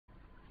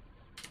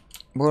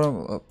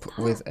Warm up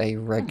with a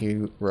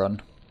regu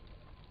run.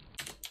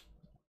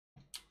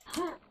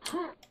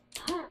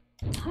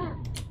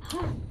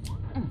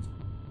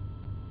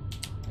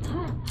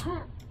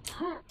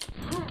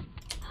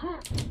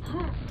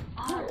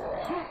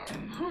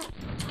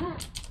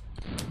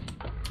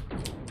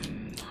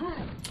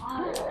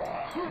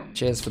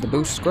 Cheers for the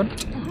boost,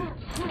 Grunt.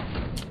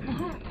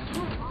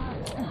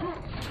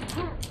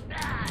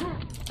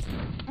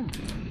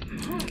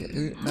 Get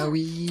out,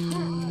 Maui.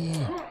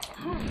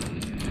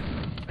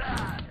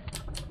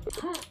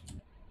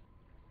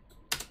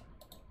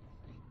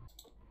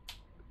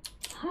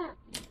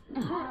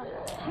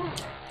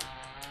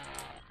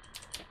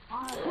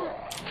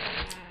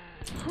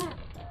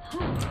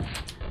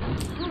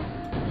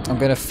 I'm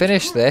going to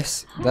finish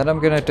this, then I'm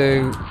going to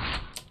do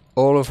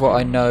all of what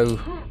I know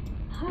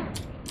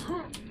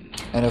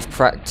and have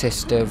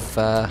practiced of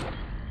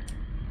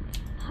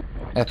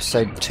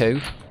episode 2.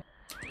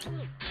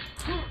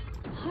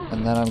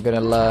 And then I'm going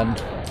to learn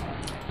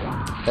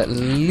at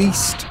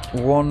least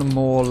one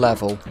more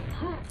level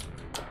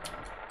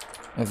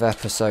of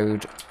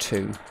episode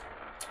 2.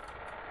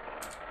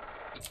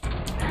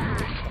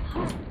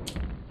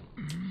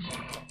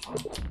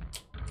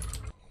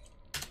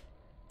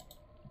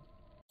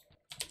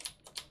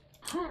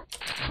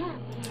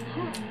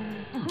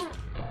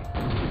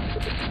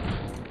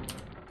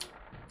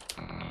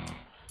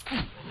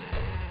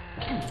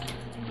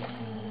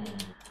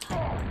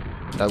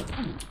 Nope.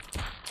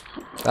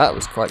 That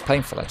was quite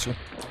painful, actually.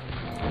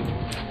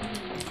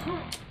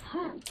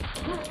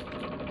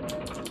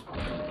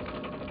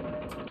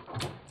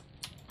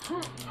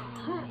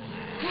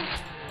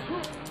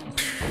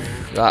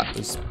 That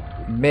was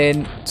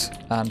mint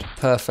and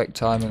perfect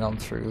timing on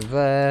through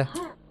there.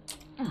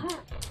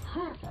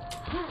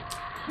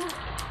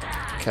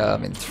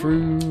 Coming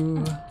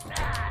through.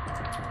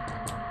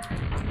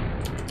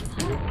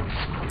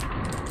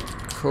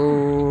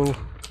 Cool.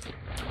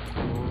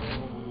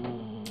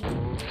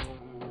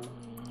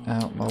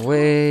 Out my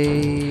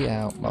way,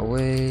 out my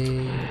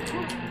way.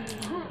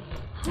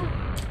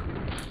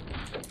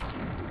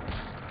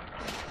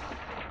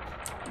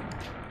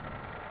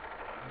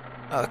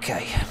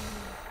 Okay.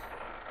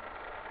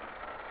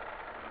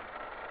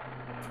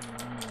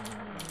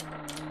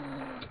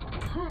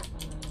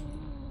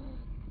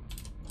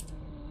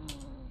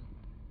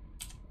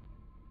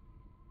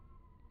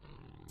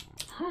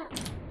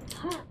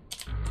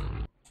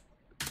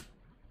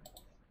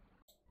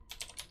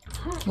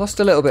 Lost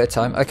a little bit of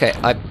time. Okay,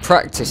 I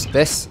practiced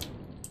this.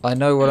 I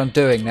know what I'm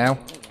doing now.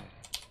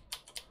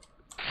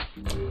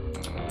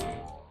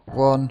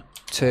 1,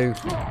 2.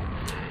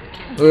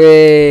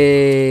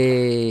 Whee!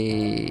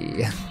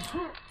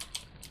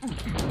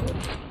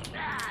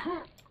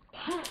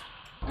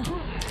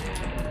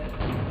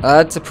 I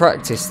had to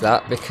practice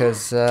that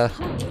because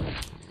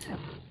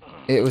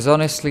it was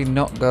honestly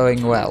not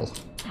going well.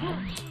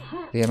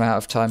 The amount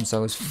of times I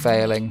was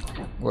failing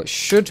what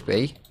should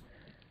be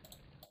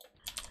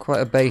quite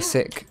a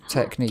basic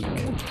technique.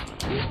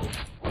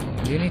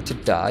 You need to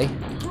die.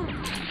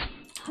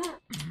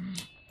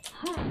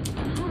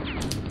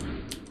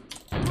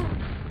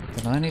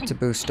 Then I need to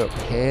boost up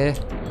here.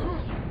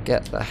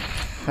 Get the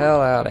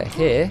hell out of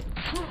here.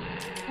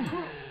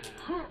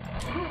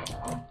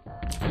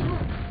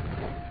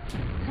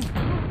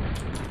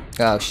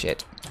 Oh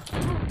shit.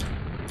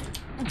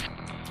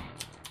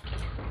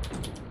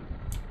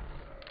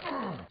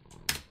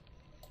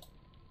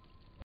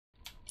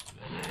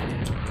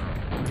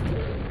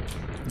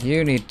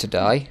 You need to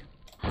die.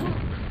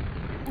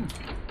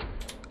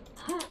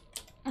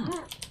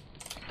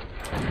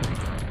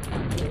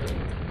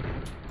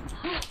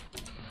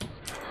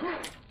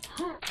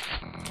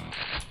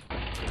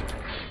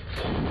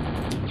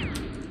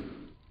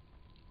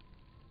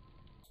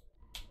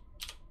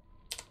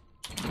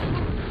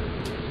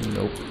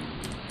 Nope.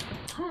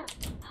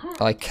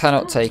 I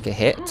cannot take a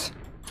hit.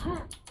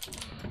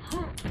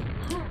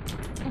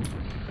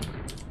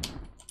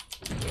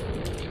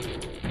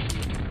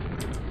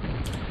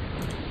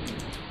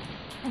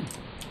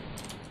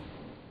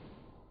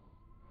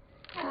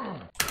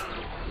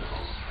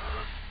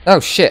 Oh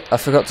shit, I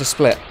forgot to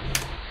split.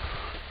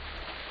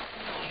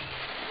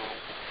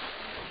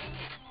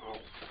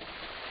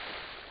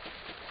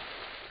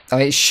 I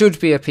mean, it should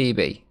be a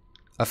PB.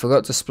 I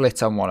forgot to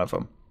split on one of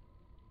them.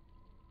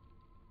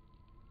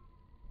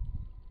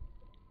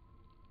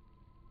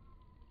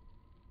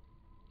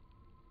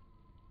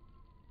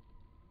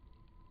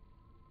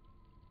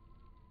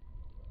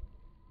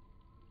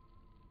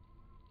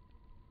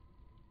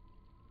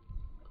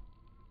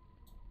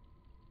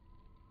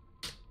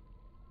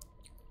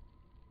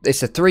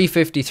 It's a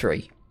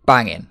 353.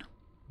 Banging.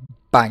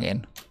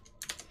 Banging.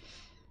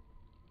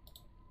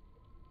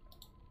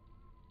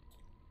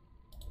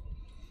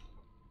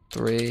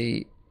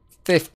 350.